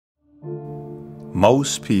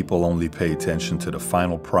Most people only pay attention to the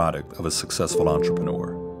final product of a successful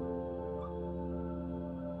entrepreneur.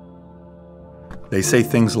 They say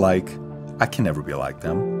things like, "I can never be like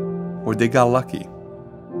them," or "they got lucky."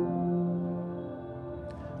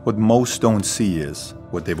 What most don't see is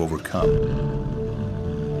what they've overcome.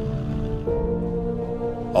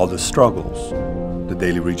 All the struggles, the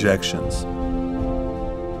daily rejections,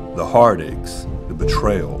 the heartaches, the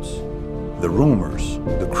betrayals, the rumors,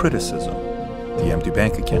 the criticism, the empty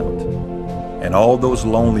bank account, and all those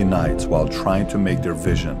lonely nights while trying to make their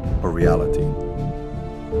vision a reality.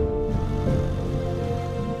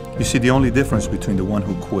 You see, the only difference between the one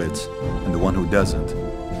who quits and the one who doesn't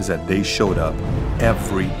is that they showed up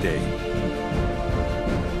every day.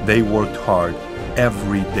 They worked hard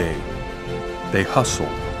every day. They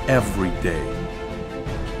hustled every day.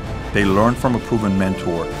 They learned from a proven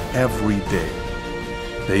mentor every day.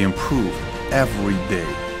 They improved every day.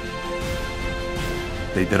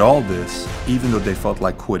 They did all this even though they felt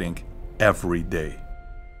like quitting every day.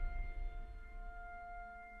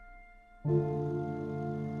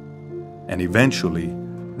 And eventually,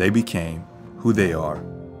 they became who they are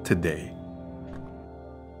today.